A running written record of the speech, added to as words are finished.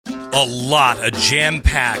A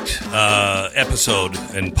jam-packed episode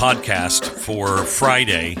and podcast for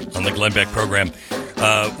Friday on the Glenn Beck program.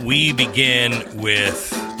 We begin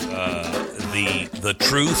with the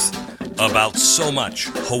truth about so much.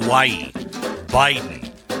 Hawaii,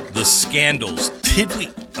 Biden, the scandals.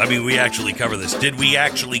 We actually cover this. Did we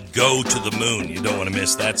actually go to the moon? You don't want to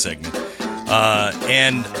miss that segment.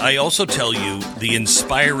 And I also tell you the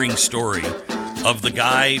inspiring story of the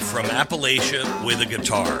guy from Appalachia with a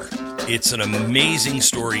guitar. It's an amazing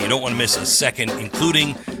story. You don't want to miss a second,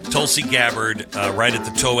 including Tulsi Gabbard right at the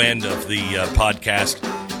toe end of the podcast.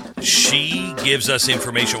 She gives us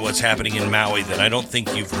information what's happening in Maui that I don't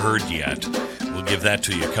think you've heard yet. We'll give that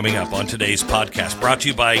to you coming up on today's podcast, brought to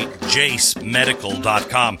you by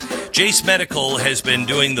JaceMedical.com. Jace Medical has been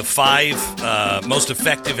doing the 5 most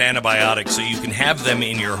effective antibiotics, so you can have them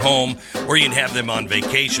in your home or you can have them on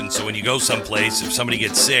vacation. So when you go someplace, if somebody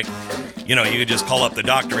gets sick, you can just call up the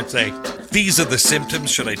doctor and say, these are the symptoms.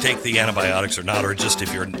 Should I take the antibiotics or not? Or just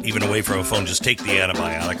if you're even away from a phone, just take the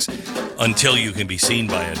antibiotics until you can be seen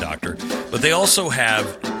by a doctor. But they also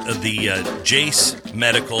have the Jace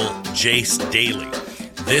Medical Jace Daily.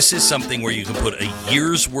 This is something where you can put a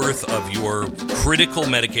year's worth of your critical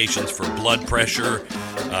medications for blood pressure,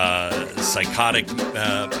 psychotic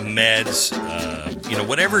meds,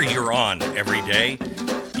 whatever you're on every day.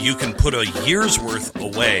 You can put a year's worth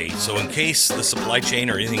away, so in case the supply chain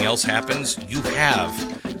or anything else happens, you have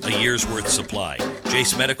a year's worth supply.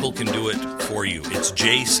 Jace Medical can do it for you. It's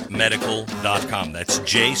JaceMedical.com. That's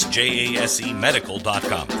Jace, J-A-S-E,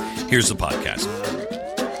 medical.com. Here's the podcast.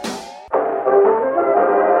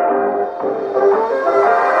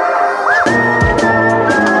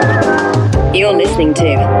 You're listening to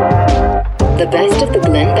the best of the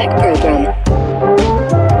Glenn Beck program.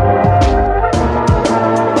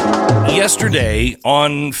 Yesterday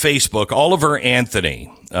on Facebook, Oliver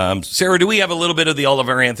Anthony. Sarah, do we have a little bit of the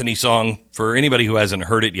Oliver Anthony song for anybody who hasn't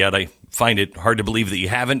heard it yet? I find it hard to believe that you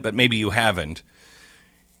haven't, but maybe you haven't.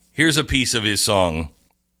 Here's a piece of his song.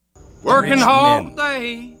 Working all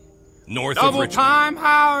day, north of double Richmond. time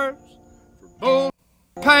hours for bull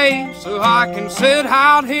pay, so I can sit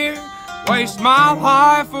out here, waste my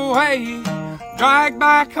life away, drag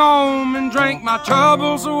back home and drink my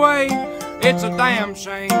troubles away. It's a damn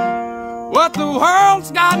shame what the world's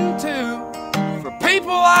gotten to for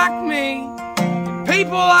people like me and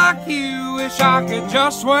people like you. Wish I could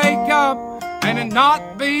just wake up and it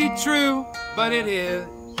not be true, but it is.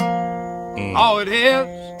 Oh, it is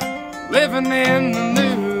living in the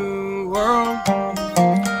new world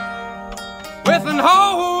with an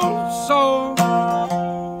old soul.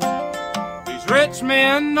 These rich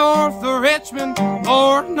men north of Richmond,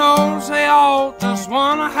 Lord knows they all just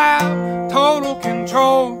wanna have total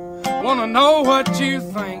control. Wanna know what you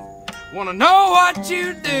think, wanna know what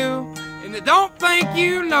you do, and they don't think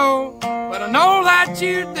you know, but I know that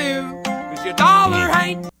you do, 'cause your dollar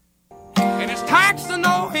ain't, and it's taxed to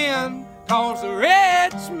no end, 'cause the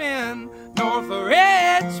rich men north of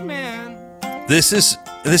Richmond. This is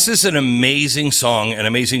an amazing song, an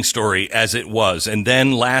amazing story, as it was. And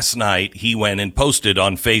then last night, he went and posted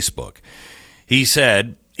on Facebook. He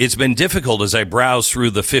said, it's been difficult as I browse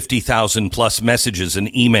through the 50,000 plus messages and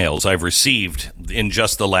emails I've received in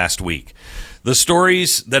just the last week. The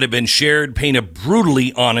stories that have been shared paint a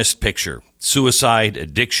brutally honest picture. Suicide,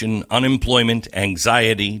 addiction, unemployment,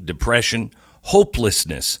 anxiety, depression,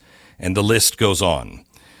 hopelessness, and the list goes on.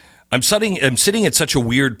 I'm sitting at such a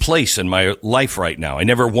weird place in my life right now. I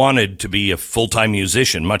never wanted to be a full-time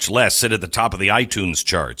musician, much less sit at the top of the iTunes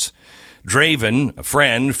charts. Draven, a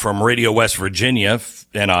friend from Radio West Virginia,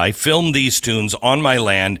 and I filmed these tunes on my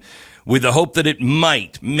land with the hope that it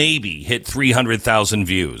might, maybe, hit 300,000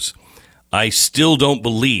 views. I still don't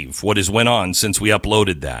believe what has went on since we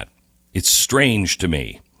uploaded that. It's strange to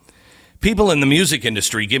me. People in the music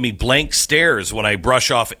industry give me blank stares when I brush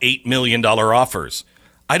off $8 million offers.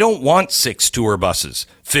 I don't want 6 tour buses,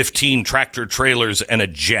 15 tractor trailers, and a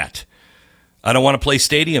jet. I don't want to play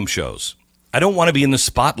stadium shows. I don't want to be in the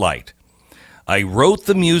spotlight. I wrote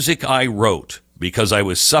the music I wrote because I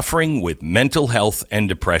was suffering with mental health and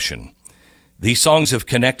depression. These songs have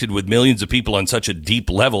connected with millions of people on such a deep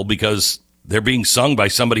level because they're being sung by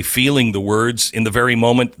somebody feeling the words in the very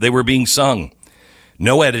moment they were being sung.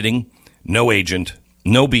 No editing, no agent,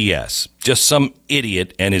 no BS, just some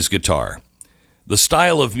idiot and his guitar. The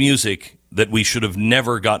style of music that we should have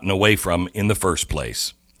never gotten away from in the first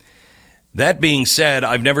place. That being said,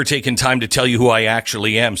 I've never taken time to tell you who I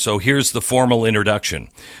actually am, so here's the formal introduction.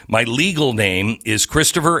 My legal name is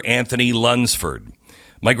Christopher Anthony Lunsford.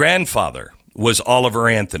 My grandfather was Oliver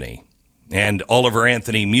Anthony. And Oliver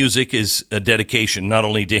Anthony music is a dedication not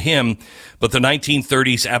only to him, but the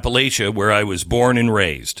 1930s Appalachia where I was born and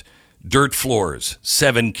raised. Dirt floors,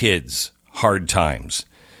 7 kids, hard times.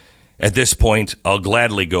 At this point, I'll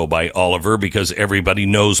gladly go by Oliver because everybody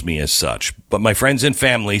knows me as such. But my friends and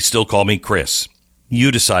family still call me Chris.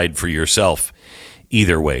 You decide for yourself.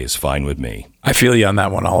 Either way is fine with me. I feel you on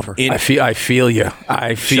that one, Oliver. I feel you.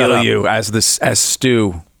 I feel you as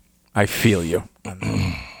Stu. I feel you.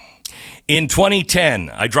 In 2010,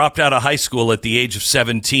 I dropped out of high school at the age of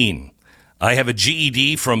 17. I have a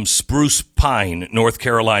GED from Spruce Pine, North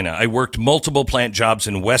Carolina. I worked multiple plant jobs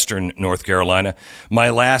in western North Carolina, my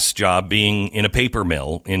last job being in a paper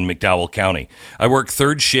mill in McDowell County. I worked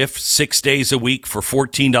third shift 6 days a week for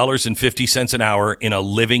 $14.50 an hour in a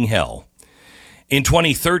living hell. In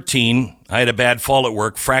 2013, I had a bad fall at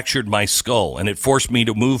work, fractured my skull, and it forced me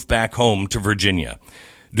to move back home to Virginia.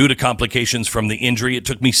 Due to complications from the injury, it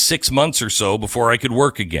took me 6 months or so before I could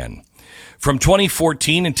work again. From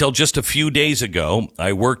 2014 until just a few days ago,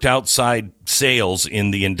 I worked outside sales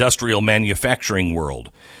in the industrial manufacturing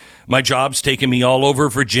world. My job's taken me all over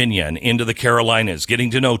Virginia and into the Carolinas, getting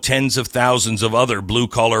to know tens of thousands of other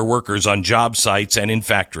blue-collar workers on job sites and in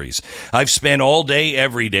factories. I've spent all day,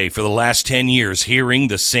 every day for the last 10 years hearing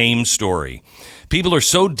the same story. People are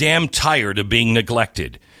so damn tired of being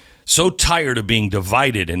neglected, so tired of being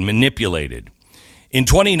divided and manipulated. In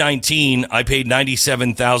 2019, I paid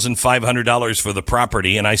 $97,500 for the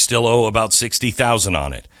property, and I still owe about $60,000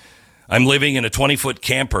 on it. I'm living in a 20-foot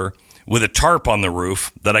camper with a tarp on the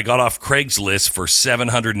roof that I got off Craigslist for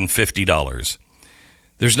 $750.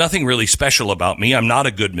 There's nothing really special about me. I'm not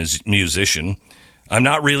a good musician. I'm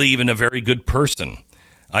not really even a very good person.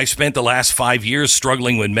 I spent the last 5 years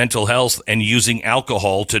struggling with mental health and using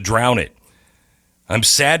alcohol to drown it. I'm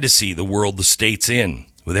sad to see the world the state's in,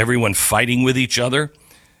 with everyone fighting with each other.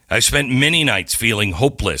 I've spent many nights feeling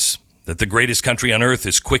hopeless that the greatest country on earth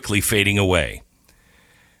is quickly fading away.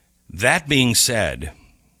 That being said,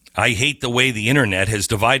 I hate the way the internet has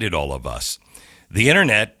divided all of us. The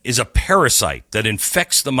internet is a parasite that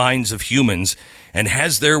infects the minds of humans and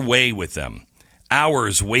has their way with them.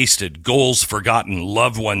 Hours wasted, goals forgotten,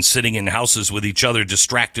 loved ones sitting in houses with each other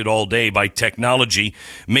distracted all day by technology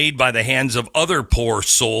made by the hands of other poor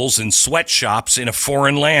souls in sweatshops in a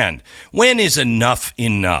foreign land. When is enough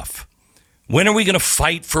enough? When are we going to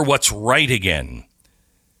fight for what's right again?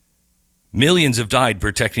 Millions have died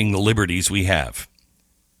protecting the liberties we have.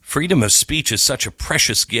 Freedom of speech is such a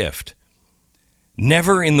precious gift.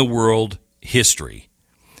 Never in the world history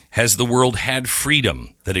has the world had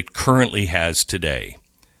freedom that it currently has today.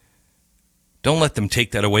 Don't let them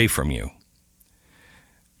take that away from you.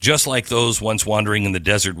 Just like those once wandering in the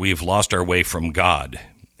desert, we have lost our way from God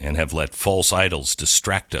and have let false idols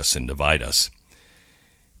distract us and divide us.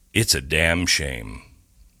 It's a damn shame.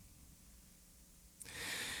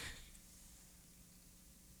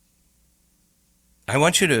 I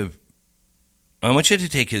want you to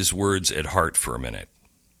take his words at heart for a minute.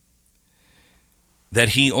 That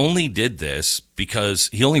he only did this because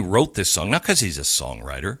he only wrote this song, not because he's a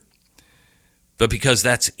songwriter, but because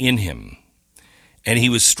that's in him. And he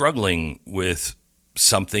was struggling with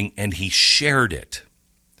something and he shared it.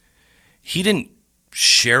 He didn't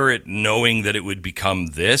share it knowing that it would become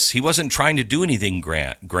this. He wasn't trying to do anything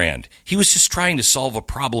grand. He was just trying to solve a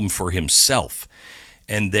problem for himself.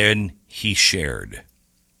 And then he shared.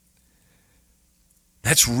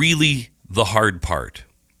 That's really the hard part.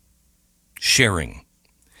 Sharing.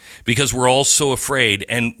 Because we're all so afraid,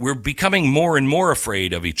 and we're becoming more and more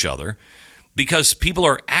afraid of each other because people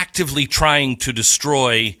are actively trying to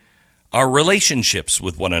destroy our relationships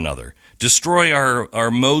with one another, destroy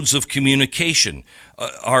our modes of communication,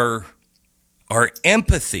 our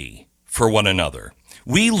empathy for one another.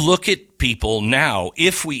 We look at people now,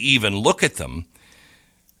 if we even look at them,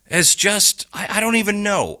 as just, I don't even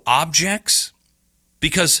know, objects?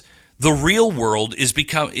 Because the real world has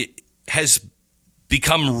become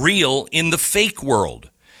real in the fake world.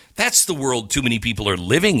 That's the world too many people are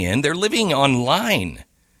living in. They're living online.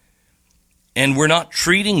 And we're not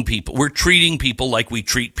treating people. We're treating people like we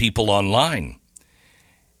treat people online.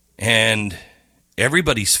 And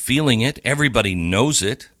everybody's feeling it. Everybody knows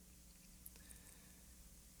it.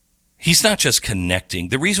 He's not just connecting.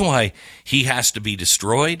 The reason why he has to be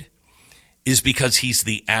destroyed is because he's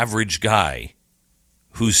the average guy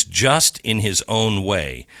who's just in his own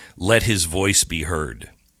way let his voice be heard.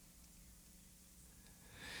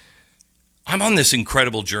 I'm on this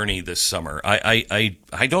incredible journey this summer. I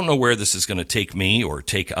don't know where this is going to take me or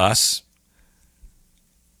take us,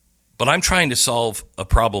 but I'm trying to solve a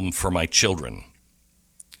problem for my children.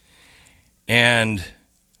 And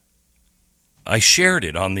I shared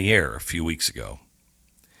it on the air a few weeks ago.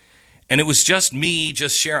 And it was just me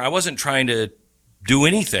just sharing. I wasn't trying to do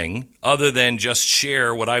anything other than just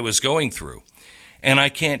share what I was going through. And I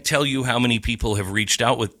can't tell you how many people have reached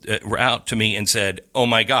out to me and said, oh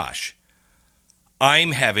my gosh,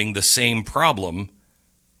 I'm having the same problem.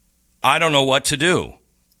 I don't know what to do,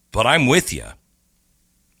 but I'm with you.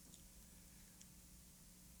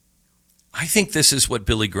 I think this is what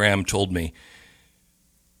Billy Graham told me,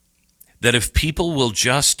 that if people will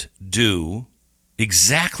just do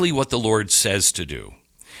exactly what the Lord says to do,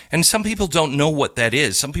 and some people don't know what that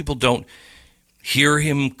is. Some people don't hear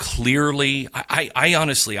him clearly. I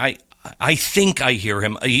honestly, I think I hear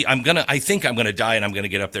him. I think I'm gonna die, and I'm gonna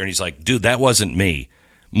get up there, and he's like, dude, that wasn't me.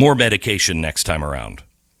 More medication next time around.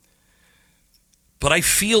 But I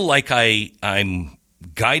feel like I'm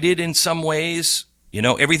guided in some ways. You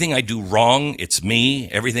know, everything I do wrong, it's me.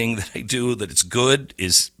 Everything that I do that it's good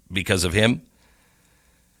is because of him.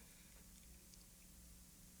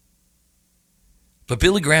 But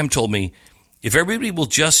Billy Graham told me, if everybody will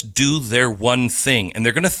just do their one thing, and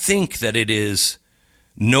they're going to think that it is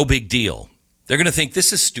no big deal. They're going to think,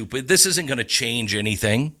 this is stupid. This isn't going to change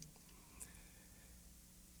anything.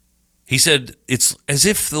 He said, it's as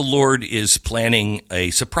if the Lord is planning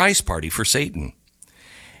a surprise party for Satan.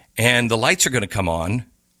 And the lights are going to come on,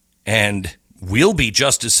 and we'll be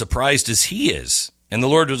just as surprised as he is. And the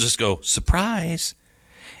Lord will just go, surprise.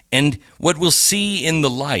 And what we'll see in the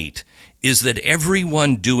light is that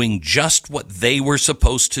everyone doing just what they were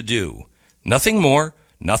supposed to do, nothing more,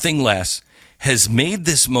 nothing less, has made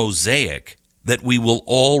this mosaic that we will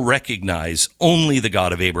all recognize only the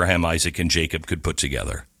God of Abraham, Isaac, and Jacob could put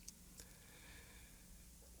together.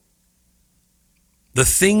 The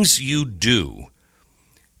things you do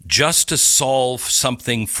just to solve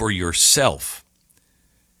something for yourself,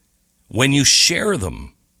 when you share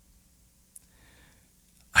them,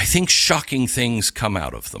 I think shocking things come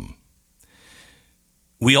out of them.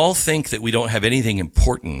 We all think that we don't have anything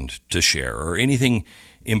important to share or anything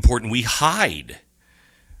important. We hide.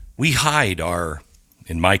 We hide our,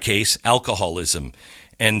 in my case, alcoholism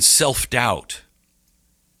and self-doubt.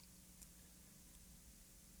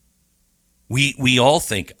 We all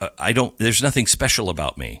think, there's nothing special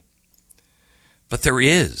about me. But there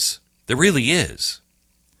is. There really is.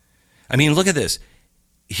 I mean, look at this.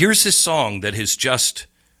 Here's this song that has just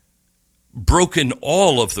broken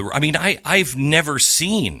all of the... I mean, I've never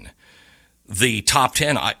seen the top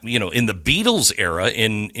 10. In the Beatles era,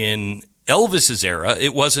 in Elvis's era,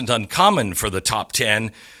 it wasn't uncommon for the top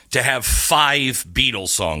 10 to have 5 Beatles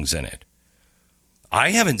songs in it.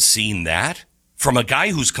 I haven't seen that from a guy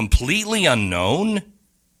who's completely unknown.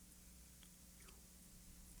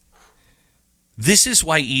 This is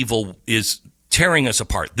why evil is tearing us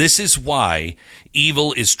apart. This is why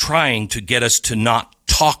evil is trying to get us to not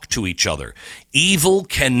talk to each other. Evil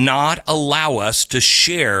cannot allow us to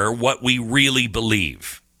share what we really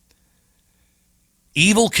believe.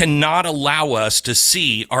 Evil cannot allow us to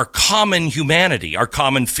see our common humanity, our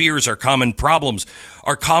common fears, our common problems,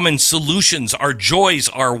 our common solutions, our joys,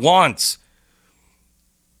 our wants.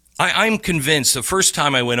 I'm convinced the first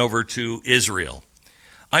time I went over to Israel,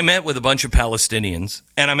 I met with a bunch of Palestinians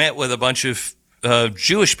and I met with a bunch of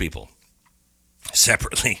Jewish people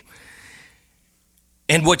separately.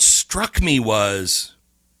 And what struck me was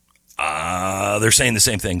they're saying the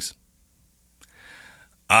same things.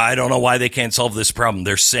 I don't know why they can't solve this problem.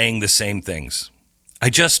 They're saying the same things.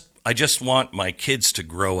 I just want my kids to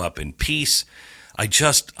grow up in peace. I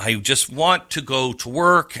just want to go to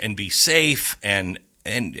work and be safe and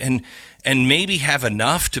maybe have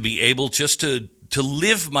enough to be able just to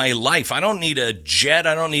live my life. I don't need a jet.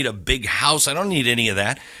 I don't need a big house. I don't need any of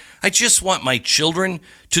that. I just want my children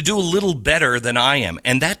to do a little better than I am.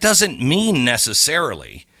 And that doesn't mean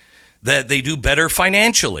necessarily that they do better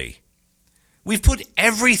financially. We've put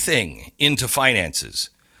everything into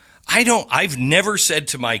finances. I've never said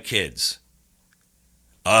to my kids,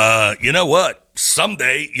 you know what?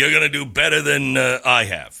 Someday you're going to do better than I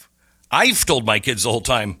have. I've told my kids the whole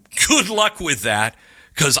time, good luck with that,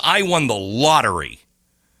 because I won the lottery.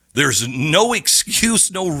 There's no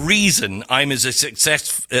excuse, no reason I'm the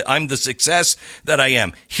success that I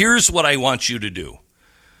am. Here's what I want you to do.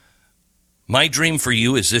 My dream for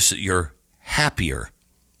you is this, that you're happier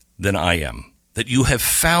than I am, that you have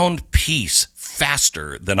found peace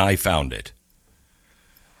faster than I found it.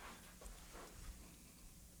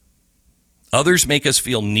 Others make us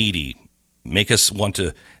feel needy, make us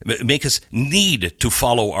need to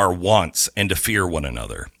follow our wants and to fear one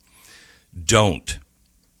another. Don't.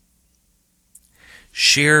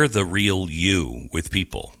 Share the real you with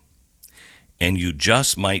people. And you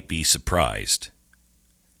just might be surprised,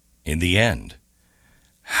 in the end,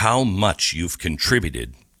 how much you've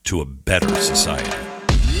contributed to a better society.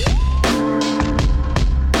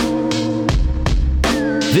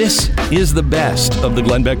 This is the best of the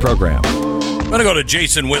Glenn Beck program. I'm going to go to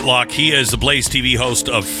Jason Whitlock. He is the Blaze TV host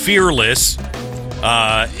of Fearless,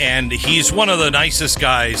 and he's one of the nicest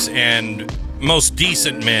guys and most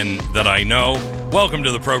decent men that I know. Welcome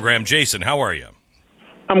to the program, Jason. How are you?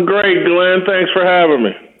 I'm great, Glenn. Thanks for having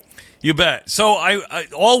me. You bet. So I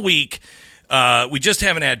all week, we just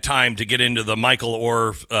haven't had time to get into the Michael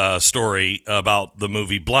Orr story about the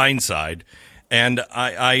movie Blindside, and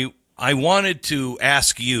I wanted to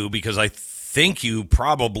ask you, because I think you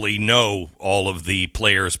probably know all of the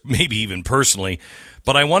players, maybe even personally,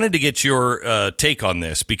 but I wanted to get your take on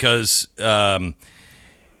this because,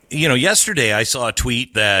 yesterday I saw a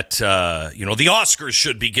tweet that, the Oscars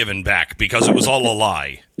should be given back because it was all a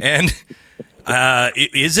lie. And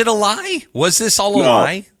is it a lie? Was this all a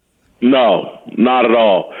lie? No, not at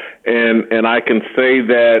all. And I can say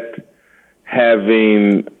that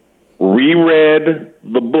having reread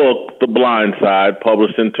the book, The Blind Side,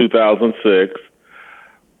 published in 2006,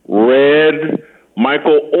 read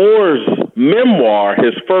Michael Orr's memoir,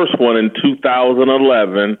 his first one in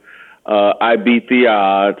 2011, I Beat the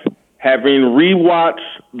Odds. Having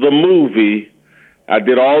rewatched the movie, I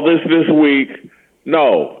did all this week.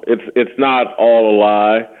 No, it's not all a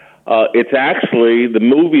lie. The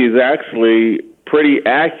movie is actually pretty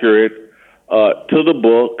accurate to the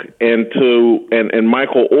book, and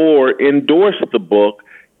Michael Orr endorsed the book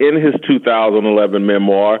in his 2011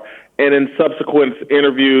 memoir and in subsequent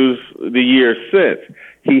interviews the years since.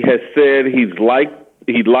 He has said he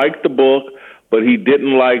liked the book, but he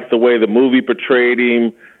didn't like the way the movie portrayed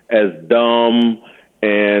him as dumb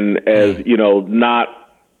and as, not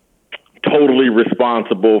totally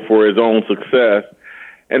responsible for his own success.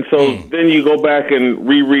 And so then you go back and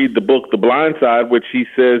reread the book, The Blind Side, which he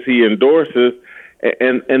says he endorses,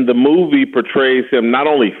 and the movie portrays him not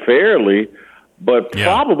only fairly, but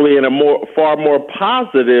probably in a far more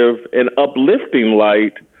positive and uplifting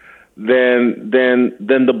light than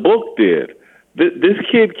the book did. This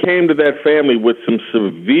kid came to that family with some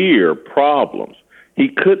severe problems. He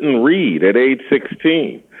couldn't read at age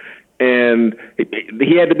 16. And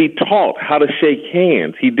he had to be taught how to shake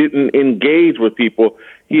hands. He didn't engage with people.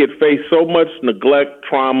 He had faced so much neglect,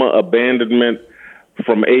 trauma, abandonment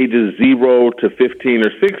from ages 0 to 15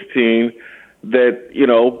 or 16 that,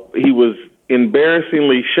 he was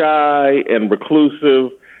embarrassingly shy and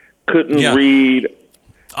reclusive, couldn't read.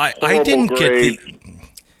 I didn't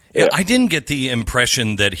get the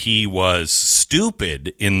impression that he was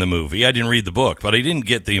stupid in the movie. I didn't read the book, but I didn't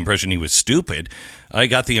get the impression he was stupid. I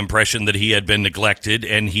got the impression that he had been neglected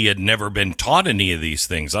and he had never been taught any of these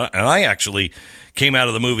things. And I actually came out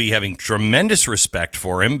of the movie having tremendous respect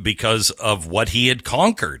for him because of what he had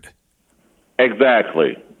conquered.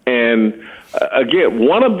 Exactly. And again,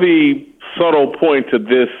 one of the subtle points of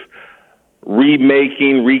this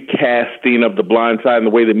recasting of The Blind Side and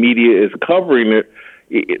the way the media is covering it,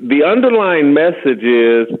 the underlying message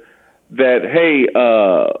is that, hey,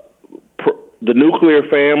 the nuclear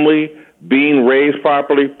family being raised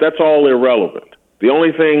properly, that's all irrelevant. The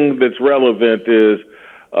only thing that's relevant is,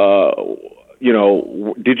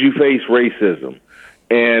 did you face racism?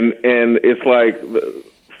 And it's like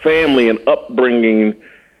family and upbringing,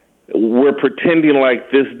 we're pretending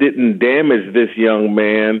like this didn't damage this young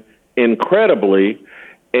man incredibly,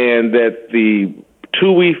 and that the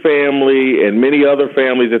Tui family and many other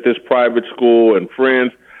families at this private school and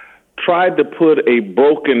friends tried to put a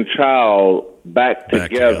broken child back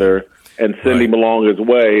together and send him along his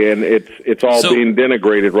way, and it's all being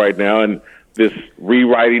denigrated right now. And this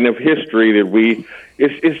rewriting of history that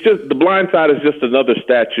it's just The Blind Side is just another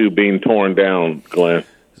statue being torn down, Glenn.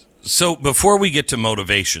 So before we get to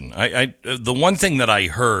motivation, I the one thing that I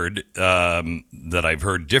heard that I've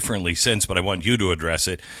heard differently since, but I want you to address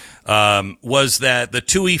it, was that the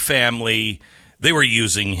Tui family, they were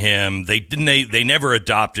using him. They never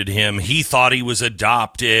adopted him. He thought he was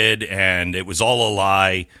adopted, and it was all a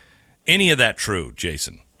lie. Any of that true,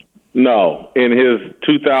 Jason? No. In his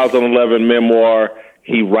 2011 memoir,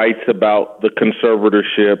 he writes about the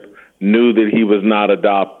conservatorship, knew that he was not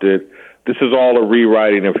adopted. This is all a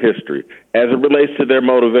rewriting of history. As it relates to their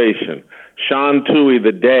motivation, Sean Tui,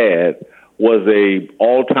 the dad, was a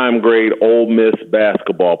all-time great Ole Miss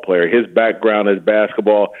basketball player. His background is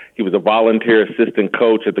basketball. He was a volunteer assistant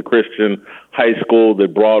coach at the Christian high school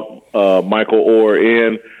that brought Michael Orr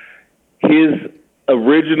in. His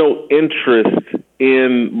original interest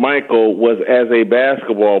in Michael was as a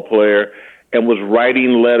basketball player, and was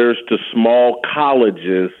writing letters to small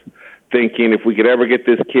colleges thinking if we could ever get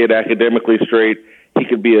this kid academically straight, he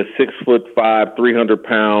could be a 6'5",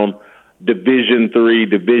 300-pound Division III,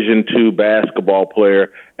 Division II basketball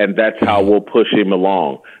player, and that's how we'll push him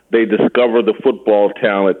along. They discover the football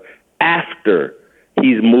talent after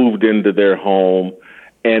he's moved into their home.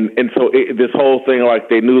 And so this whole thing, like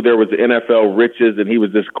they knew there was NFL riches and he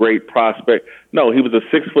was this great prospect. No, he was a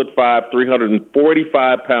 6'5",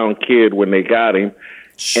 345-pound kid when they got him.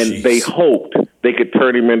 Jeez. And they hoped they could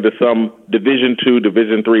turn him into some Division II,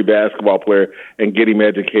 Division III basketball player and get him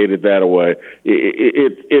educated that way.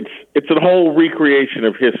 It's a whole recreation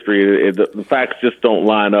of history. The facts just don't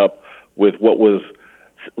line up with what was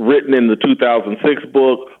written in the 2006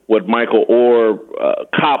 book, what Michael Orr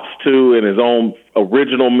cops to in his own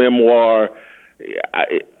original memoir.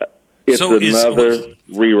 It's another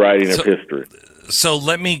rewriting of history. So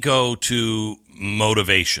let me go to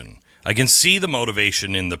motivation. I can see the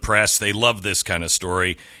motivation in the press. They love this kind of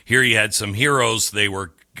story. Here you had some heroes. They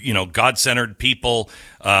were, God-centered people,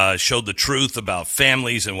 showed the truth about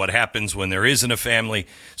families and what happens when there isn't a family.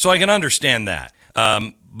 So I can understand that.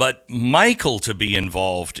 But Michael to be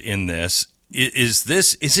involved in this, is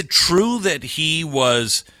it true that he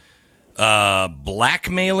was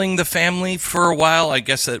blackmailing the family for a while? I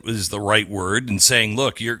guess that was the right word, and saying,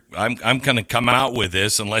 look, I'm going to come out with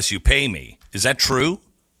this unless you pay me. Is that true?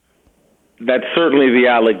 That's certainly the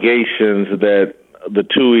allegations that the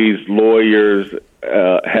Tuohy's lawyers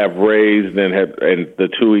have raised and the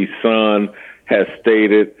Tuohy's son has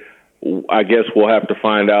stated. I guess we'll have to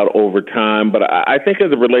find out over time. But I think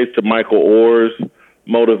as it relates to Michael Orr's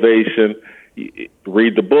motivation,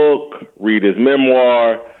 read the book, read his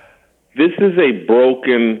memoir. This is a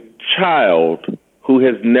broken child who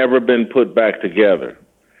has never been put back together,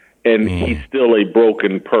 and he's still a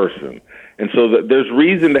broken person. And so there's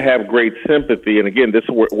reason to have great sympathy. And again, this is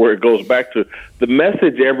where it goes back to the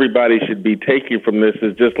message everybody should be taking from this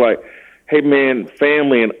is just like, hey, man,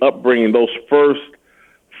 family and upbringing, those first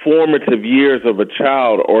formative years of a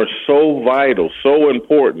child are so vital, so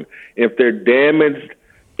important. If they're damaged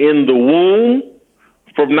in the womb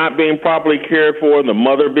from not being properly cared for, and the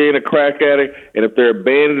mother being a crack addict, and if they're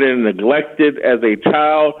abandoned and neglected as a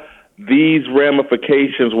child, these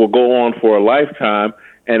ramifications will go on for a lifetime.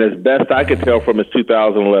 And as best I could tell from his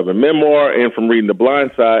 2011 memoir and from reading The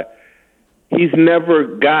Blind Side, he's never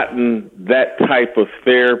gotten that type of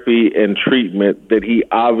therapy and treatment that he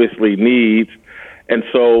obviously needs. And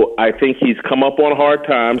so I think he's come up on hard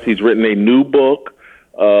times. He's written a new book,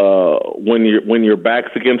 When Your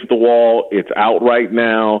Back's Against the Wall. It's out right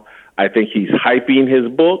now. I think he's hyping his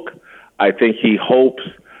book. I think he hopes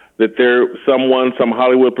that some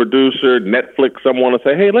Hollywood producer, Netflix, someone will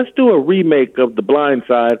say, hey, let's do a remake of The Blind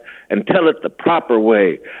Side and tell it the proper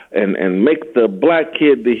way and make the black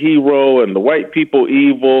kid the hero and the white people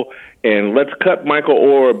evil, and let's cut Michael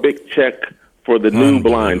Orr a big check for the new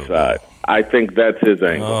Blind Side. I think that's his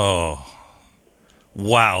angle. Oh,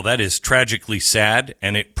 wow, that is tragically sad,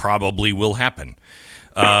 and it probably will happen.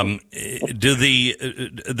 Do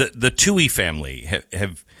the Tuohy family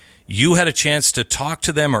have you had a chance to talk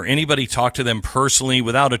to them, or anybody talk to them personally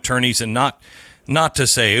without attorneys, and not to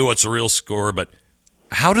say, hey, what's the real score, but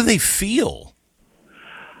how do they feel?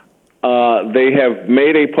 They have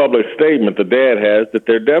made a public statement, the dad has, that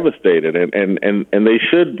they're devastated, and they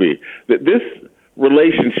should be. This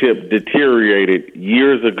relationship deteriorated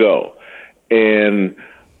years ago. And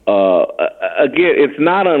again, it's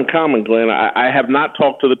not uncommon, Glenn. I have not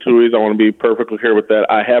talked to the Tuohys. I want to be perfectly clear with that.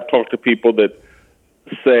 I have talked to people that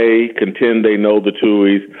contend they know the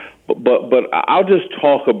Tuohys, but I'll just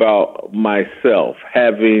talk about myself,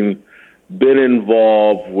 having been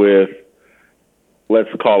involved with, let's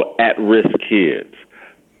call it, at-risk kids.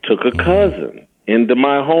 Took a cousin into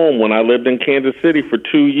my home when I lived in Kansas City for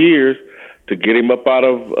 2 years to get him up out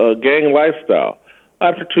of a gang lifestyle.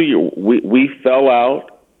 After 2 years, we fell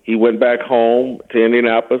out. He went back home to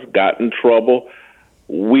Indianapolis, got in trouble.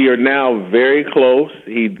 We are now very close.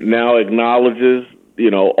 He now acknowledges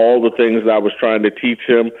all the things I was trying to teach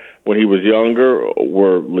him when he was younger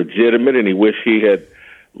were legitimate, and he wished he had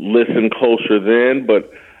listened closer then.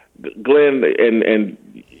 But Glenn, and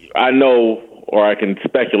I know, or I can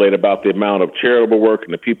speculate about the amount of charitable work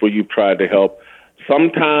and the people you've tried to help.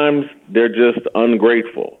 Sometimes they're just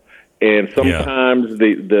ungrateful, and sometimes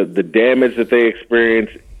the damage that they experience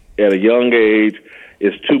at a young age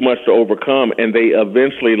is too much to overcome, and they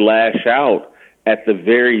eventually lash out at the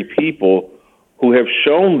very people who have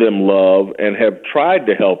shown them love and have tried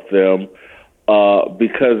to help them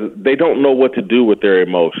because they don't know what to do with their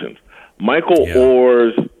emotions. Michael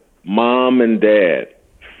Orr's mom and dad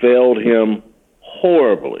failed him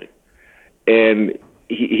horribly. And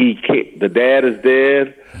he the dad is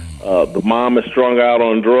dead. The mom is strung out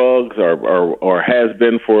on drugs or has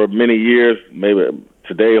been for many years. Maybe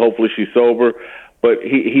today, hopefully she's sober. But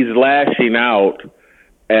he's lashing out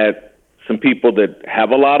at some people that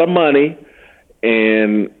have a lot of money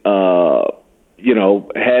and,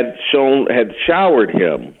 had showered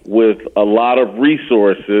him with a lot of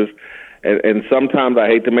resources. And sometimes I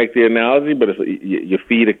hate to make the analogy, but you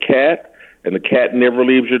feed a cat, and the cat never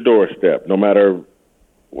leaves your doorstep. No matter,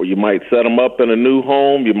 well, you might set them up in a new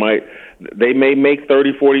home. They may make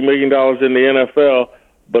 $30-40 million in the NFL,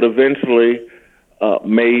 but eventually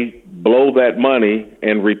may blow that money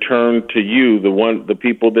and return to you, the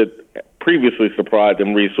people that previously supplied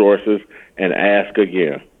them resources, and ask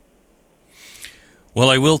again. Well,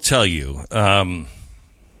 I will tell you. I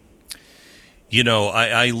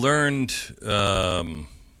learned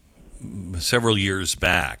several years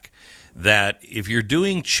back that if you're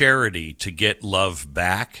doing charity to get love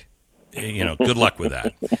back, good luck with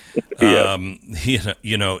that. Yeah.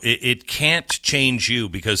 It can't change you,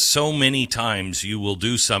 because so many times you will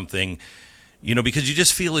do something, because you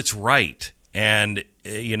just feel it's right. And,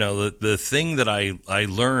 the thing that I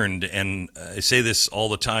learned, and I say this all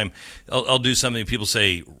the time, I'll do something, people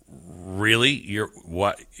say, really?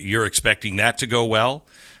 You're expecting that to go well?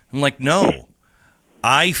 I'm like, no,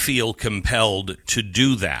 I feel compelled to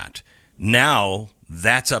do that. Now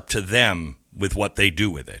that's up to them with what they do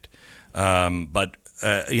with it. But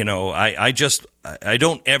I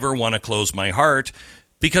don't ever want to close my heart,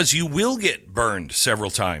 because you will get burned several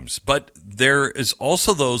times. But there is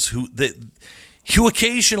also those who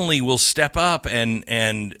occasionally will step up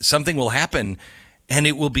and something will happen, and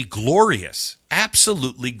it will be glorious,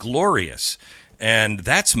 absolutely glorious. And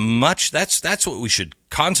that's what we should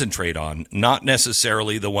concentrate on, not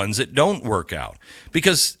necessarily the ones that don't work out.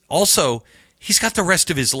 Because also, he's got the rest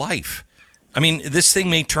of his life. I mean, this thing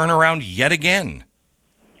may turn around yet again.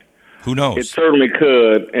 Who knows? It certainly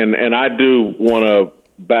could. And I do want to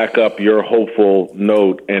back up your hopeful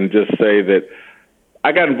note and just say that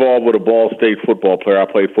I got involved with a Ball State football player.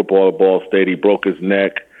 I played football at Ball State. He broke his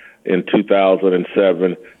neck in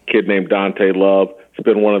 2007, kid named Dante Love. It's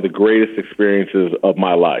been one of the greatest experiences of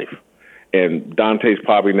my life. And Dante's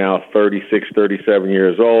probably now 36, 37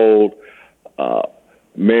 years old,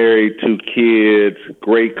 married, 2 kids,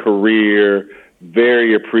 great career,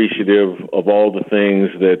 very appreciative of all the things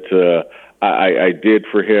that I did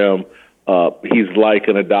for him. He's like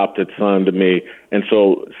an adopted son to me. And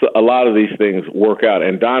so a lot of these things work out.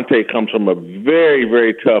 And Dante comes from a very,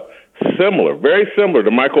 very tough, very similar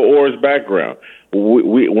to Michael Orr's background.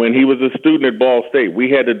 When he was a student at Ball State, we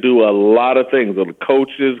had to do a lot of things. The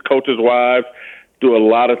coaches' wives, do a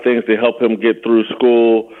lot of things to help him get through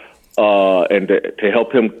school and to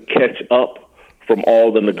help him catch up from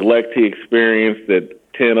all the neglect he experienced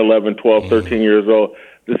at 10, 11, 12, 13 years old.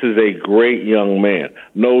 This is a great young man,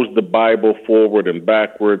 knows the Bible forward and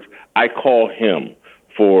backwards. I call him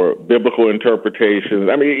for biblical interpretations.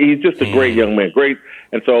 I mean, he's just a great young man, great.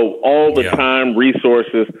 And so all the time,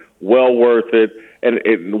 resources, well worth it. And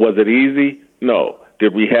was it easy? No.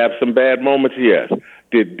 Did we have some bad moments? Yes.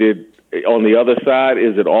 Did on the other side,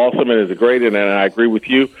 is it awesome and is it great? And I agree with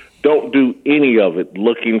you. Don't do any of it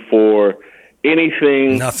looking for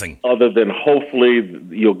nothing other than hopefully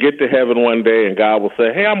you'll get to heaven one day and God will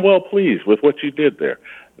say, hey, I'm well pleased with what you did there.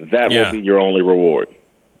 That will be your only reward.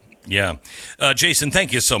 Yeah. Jason,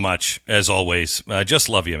 thank you so much, as always. I just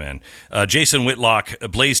love you, man. Jason Whitlock,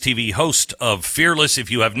 Blaze TV, host of Fearless.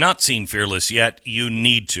 If you have not seen Fearless yet, you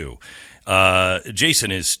need to.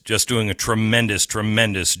 Jason is just doing a tremendous,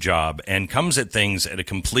 tremendous job and comes at things at a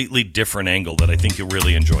completely different angle that I think you'll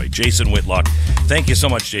really enjoy. Jason Whitlock, thank you so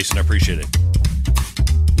much, Jason. I appreciate it.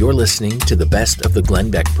 You're listening to the Best of the Glenn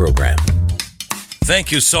Beck program.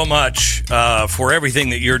 Thank you so much for everything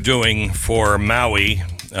that you're doing for Maui.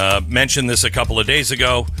 Mentioned this a couple of days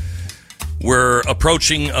ago. We're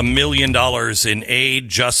approaching $1 million in aid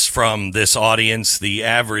just from this audience. The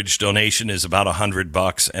average donation is about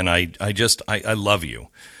 $100, and I love you.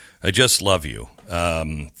 I just love you.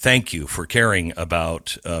 Thank you for caring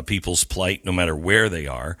about people's plight, no matter where they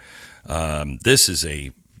are. This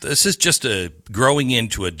is just growing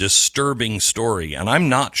into a disturbing story, and I'm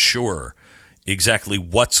not sure exactly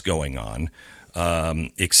what's going on,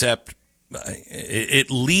 except at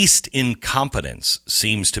least incompetence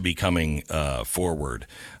seems to be coming forward.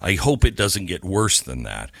 I hope it doesn't get worse than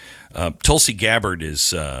that. Tulsi Gabbard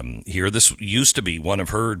is here. This used to be one of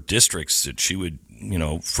her districts that she would,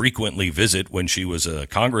 frequently visit when she was a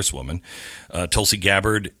congresswoman. Tulsi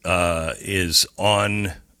Gabbard is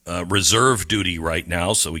on reserve duty right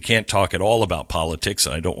now, so we can't talk at all about politics,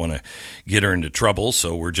 and I don't want to get her into trouble,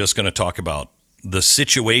 so we're just going to talk about the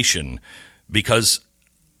situation, because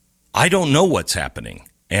I don't know what's happening,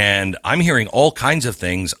 and I'm hearing all kinds of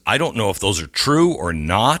things. I don't know if those are true or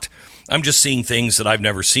not. I'm just seeing things that I've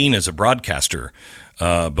never seen as a broadcaster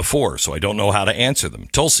before, so I don't know how to answer them.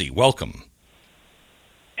 Tulsi, welcome.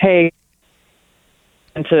 Hey,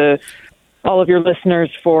 and to all of your listeners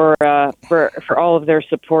for all of their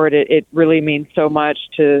support. It really means so much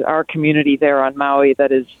to our community there on Maui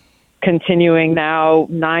that is continuing now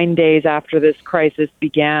 9 days after this crisis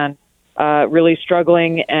began, really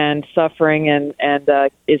struggling and suffering and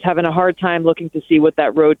is having a hard time looking to see what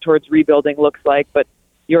that road towards rebuilding looks like. But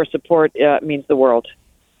your support means the world.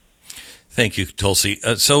 Thank you, Tulsi.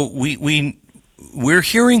 So we're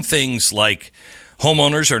hearing things like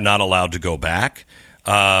homeowners are not allowed to go back.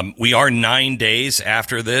 We are 9 days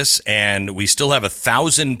after this, and we still have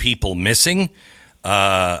 1,000 people missing.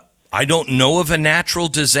 I don't know of a natural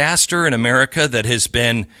disaster in America that has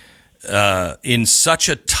been in such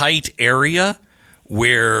a tight area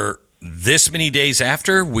where this many days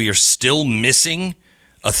after we are still missing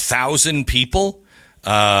 1,000 people.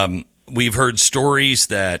 We've heard stories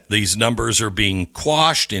that these numbers are being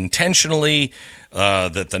quashed intentionally,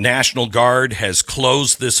 that the National Guard has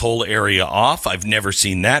closed this whole area off. I've never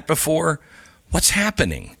seen that before. What's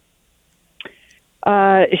happening?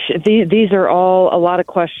 These are all a lot of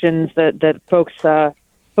questions that folks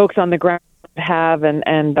on the ground have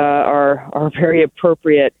and are very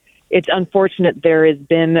appropriate. It's unfortunate there has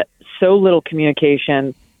been so little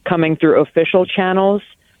communication coming through official channels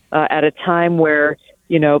at a time where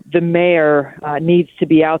the mayor needs to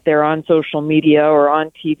be out there on social media or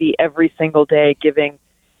on TV every single day giving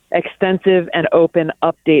extensive and open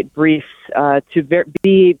update briefs to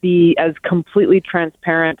be as completely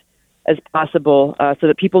transparent as possible so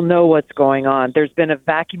that people know what's going on. There's been a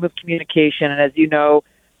vacuum of communication, and as you know,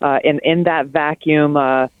 in that vacuum,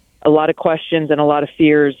 a lot of questions and a lot of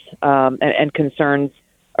fears and concerns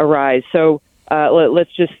arise. So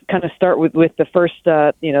let's just kind of start with the first,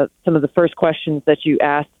 some of the first questions that you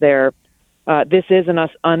asked there. This is an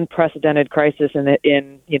unprecedented crisis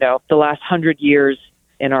in the last 100 years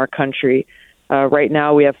in our country. Right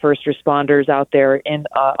now, we have first responders out there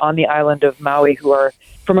on the island of Maui who are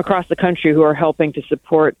from across the country who are helping to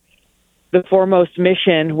support the foremost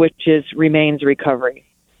mission, which is remains recovery.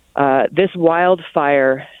 This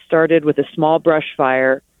wildfire started with a small brush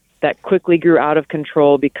fire that quickly grew out of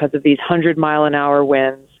control because of these 100-mile-an-hour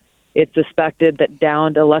winds. It's suspected that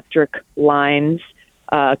downed electric lines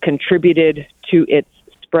contributed to its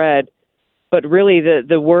spread. But really,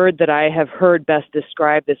 the word that I have heard best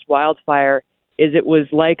describe this wildfire is it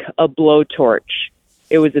was like a blowtorch.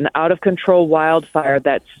 It was an out-of-control wildfire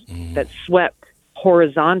that swept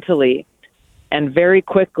horizontally and very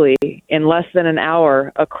quickly, in less than an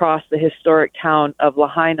hour, across the historic town of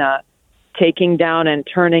Lahaina, taking down and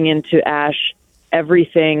turning into ash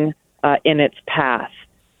everything in its path.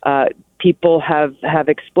 People have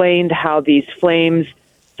explained how these flames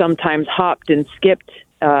sometimes hopped and skipped,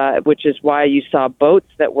 which is why you saw boats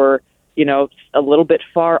that were, a little bit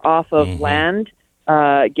far off of land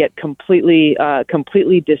get completely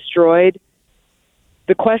destroyed.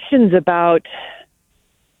 The questions about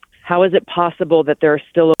how is it possible that there are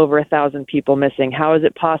still over 1,000 people missing? How is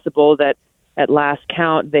it possible that at last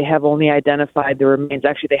count, they have only identified the remains?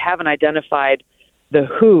 Actually, they haven't identified the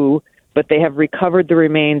who, but they have recovered the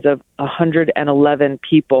remains of 111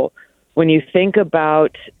 people. When you think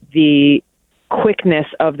about the quickness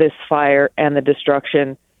of this fire and the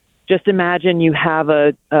destruction, just imagine you have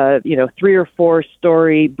a 3 or 4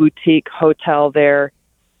 story boutique hotel there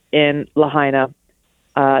in Lahaina.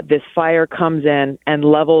 This fire comes in and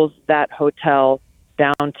levels that hotel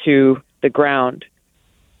down to the ground.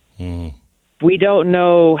 We don't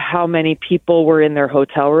know how many people were in their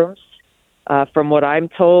hotel rooms. From what I'm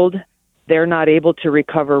told, they're not able to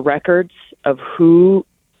recover records of who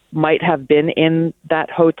might have been in that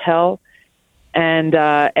hotel. And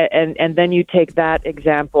then you take that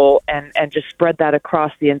example and just spread that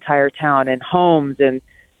across the entire town, and homes and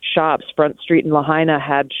shops. Front Street in Lahaina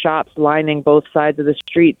had shops lining both sides of the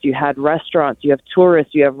streets. You had restaurants, you have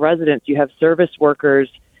tourists, you have residents, you have service workers.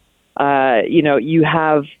 You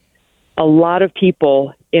have a lot of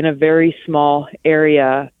people in a very small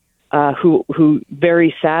area who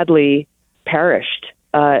very sadly perished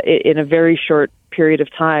in a very short period of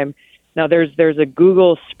time. Now, there's a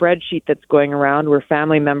Google spreadsheet that's going around where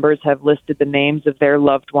family members have listed the names of their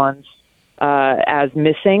loved ones as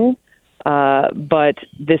missing. But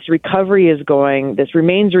this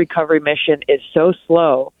remains recovery mission is so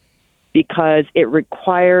slow because it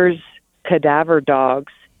requires cadaver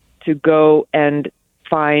dogs to go and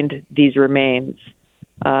find these remains.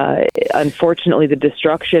 Unfortunately, the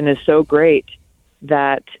destruction is so great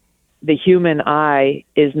that the human eye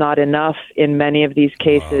is not enough in many of these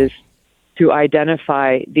cases to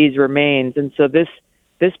identify these remains. And so this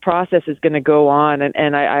process is going to go on,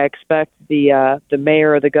 and I expect the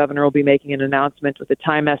mayor or the governor will be making an announcement with a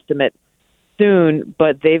time estimate soon,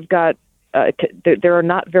 but they've got there are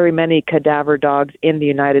not very many cadaver dogs in the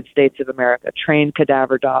United States of America, trained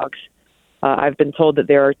cadaver dogs. I've been told that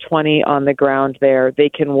there are 20 on the ground there. They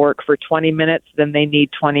can work for 20 minutes, then they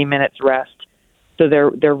need 20 minutes rest. So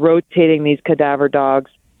they're rotating these cadaver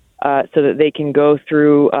dogs so that they can go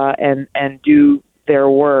through and do their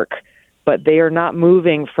work. But they are not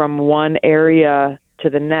moving from one area to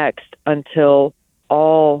the next until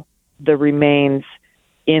all the remains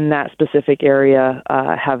in that specific area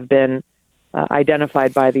have been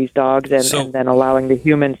identified by these dogs, and then allowing the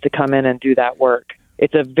humans to come in and do that work.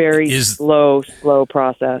 It's a very slow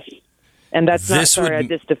process. And that's not,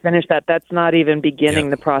 just to finish that, that's not even beginning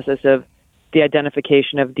the process of the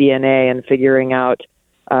identification of DNA and figuring out,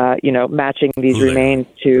 matching these remains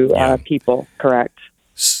to people, correct.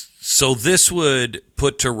 So this would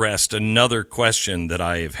put to rest another question that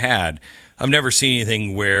I have had. I've never seen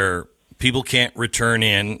anything where people can't return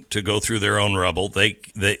in to go through their own rubble.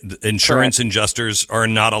 The insurance adjusters are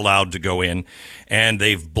not allowed to go in, and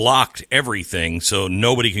they've blocked everything so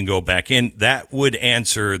nobody can go back in. That would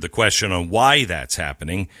answer the question on why that's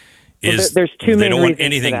happening. There's two main reasons. They don't want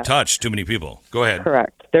anything touched. Too many people. Go ahead.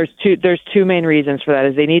 Correct. There's two main reasons for that.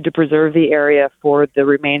 Is they need to preserve the area for the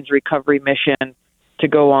remains recovery mission to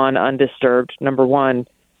go on undisturbed. Number one.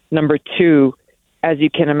 Number two, as you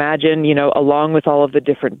can imagine, along with all of the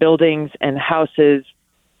different buildings and houses,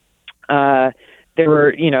 there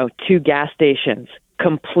were, 2 gas stations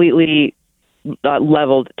completely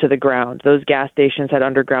leveled to the ground. Those gas stations had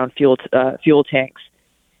underground fuel tanks.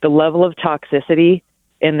 The level of toxicity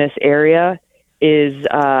in this area is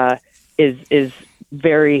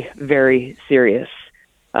very, very serious.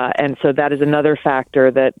 And so that is another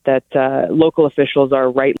factor that local officials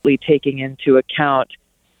are rightly taking into account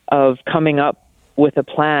of coming up with a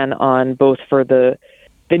plan on both for the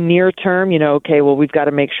near term, we've got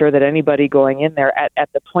to make sure that anybody going in there at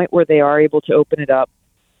the point where they are able to open it up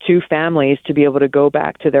to families to be able to go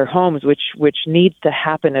back to their homes, which needs to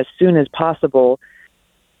happen as soon as possible,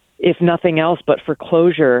 if nothing else but for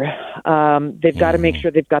closure. They've got to make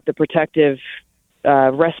sure they've got the protective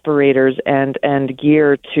respirators and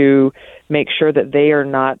gear to make sure that they are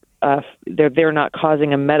not they're not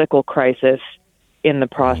causing a medical crisis in the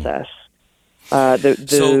process.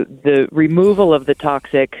 The removal of the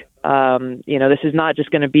toxic, this is not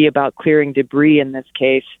just going to be about clearing debris in this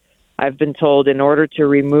case. I've been told in order to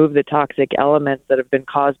remove the toxic elements that have been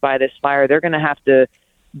caused by this fire, they're going to have to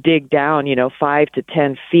dig down, 5 to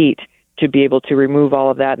 10 feet to be able to remove all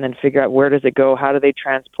of that and then figure out where does it go, how do they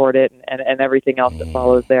transport it, and everything else that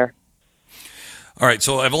follows there. All right,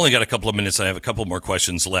 so I've only got a couple of minutes. I have a couple more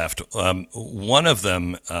questions left. One of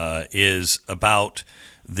them is about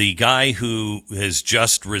the guy who has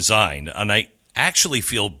just resigned, and I actually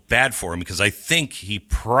feel bad for him because I think he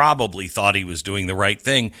probably thought he was doing the right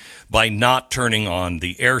thing by not turning on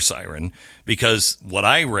the air siren, because what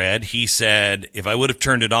I read, he said, if I would have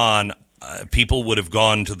turned it on, people would have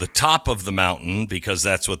gone to the top of the mountain because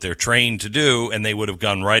that's what they're trained to do, and they would have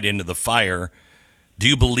gone right into the fire. Do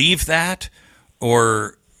you believe that?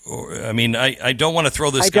 Or I mean, I don't want to throw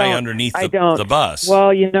this guy underneath the bus.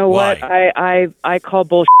 Well, you know Why? what? I call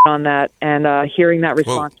bullshit on that, and hearing that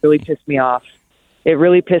response really pissed me off. It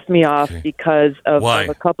really pissed me off because of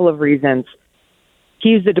a couple of reasons.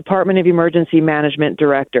 He's the Department of Emergency Management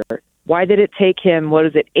Director. Why did it take him,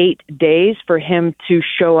 8 days for him to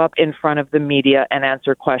show up in front of the media and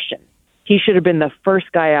answer questions? He should have been the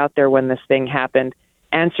first guy out there when this thing happened,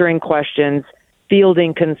 answering questions,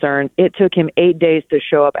 fielding concerns. It took him 8 days to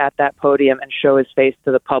show up at that podium and show his face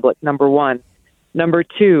to the public, number one. Number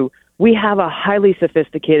two, we have a highly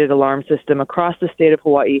sophisticated alarm system across the state of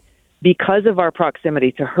Hawaii because of our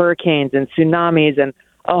proximity to hurricanes and tsunamis and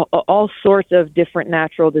all sorts of different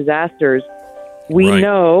natural disasters. We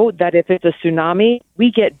know that if it's a tsunami,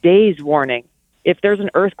 we get days warning. If there's an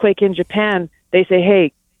earthquake in Japan, they say,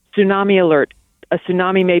 hey, tsunami alert, a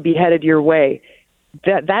tsunami may be headed your way.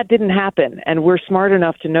 That didn't happen, and we're smart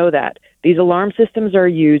enough to know that. These alarm systems are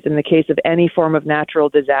used in the case of any form of natural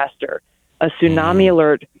disaster. A tsunami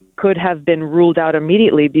alert could have been ruled out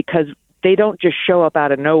immediately because they don't just show up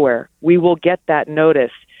out of nowhere. We will get that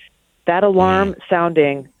notice. That alarm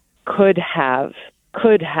sounding could have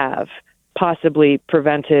possibly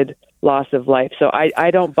prevented loss of life. So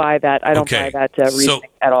I don't buy that. I don't buy that reasoning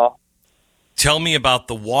at all. Tell me about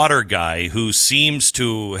the water guy who seems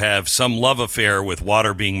to have some love affair with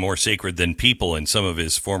water being more sacred than people in some of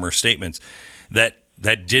his former statements that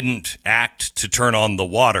didn't act to turn on the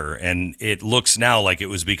water, and it looks now like it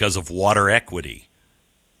was because of water equity.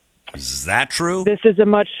 Is that true? This is a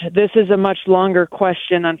much longer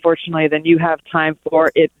question, unfortunately, than you have time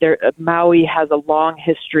for. Maui has a long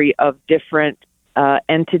history of different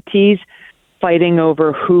entities fighting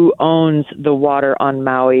over who owns the water on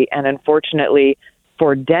Maui, and unfortunately,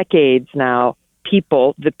 for decades now,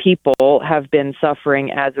 the people have been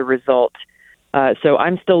suffering as a result. So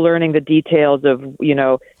I'm still learning the details of,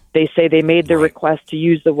 they say they made the request to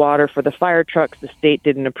use the water for the fire trucks. The state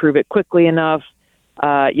didn't approve it quickly enough.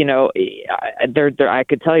 I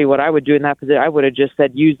could tell you what I would do in that position. I would have just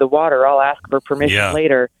said, use the water. I'll ask for permission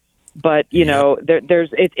later. But,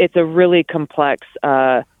 it's a really complex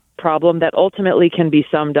problem that ultimately can be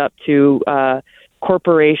summed up to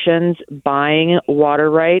corporations buying water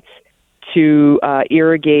rights to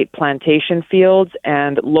irrigate plantation fields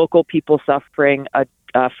and local people suffering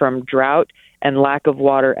from drought and lack of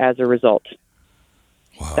water as a result.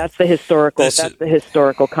 Wow. That's the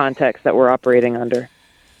historical context that we're operating under.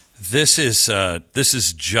 This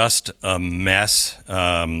is just a mess,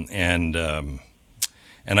 and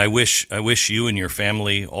I wish you and your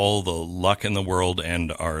family all the luck in the world,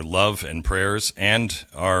 and our love and prayers and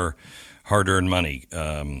our hard-earned money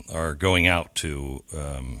are going out to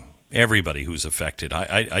everybody who's affected.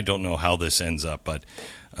 I don't know how this ends up, but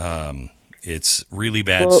it's really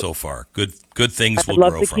bad so far. Good things will grow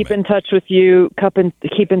from it. I'd love to keep in touch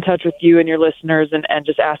with you and your listeners, and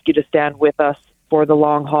just ask you to stand with us for the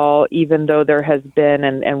long haul, even though there has been,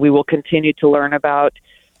 and we will continue to learn about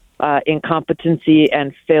incompetency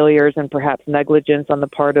and failures and perhaps negligence on the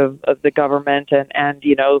part of the government, and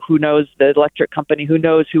who knows, the electric company, who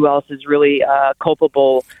knows who else is really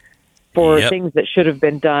culpable for things that should have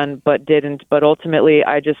been done but didn't. But ultimately,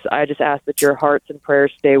 I just ask that your hearts and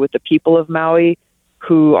prayers stay with the people of Maui,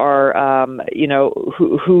 who are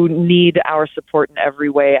who need our support in every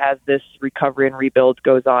way as this recovery and rebuild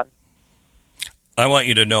goes on. I want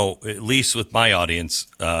you to know, at least with my audience,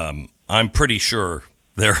 I'm pretty sure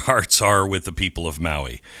their hearts are with the people of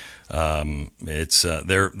Maui. It's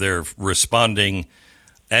they're responding.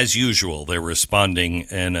 As usual, they're responding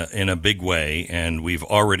in a big way, and we've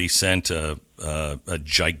already sent a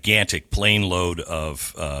gigantic plane load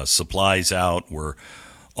of supplies out. We're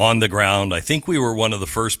on the ground. I think we were one of the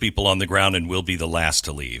first people on the ground, and we'll be the last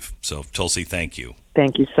to leave. So, Tulsi, thank you.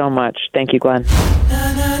 Thank you so much. Thank you, Glenn.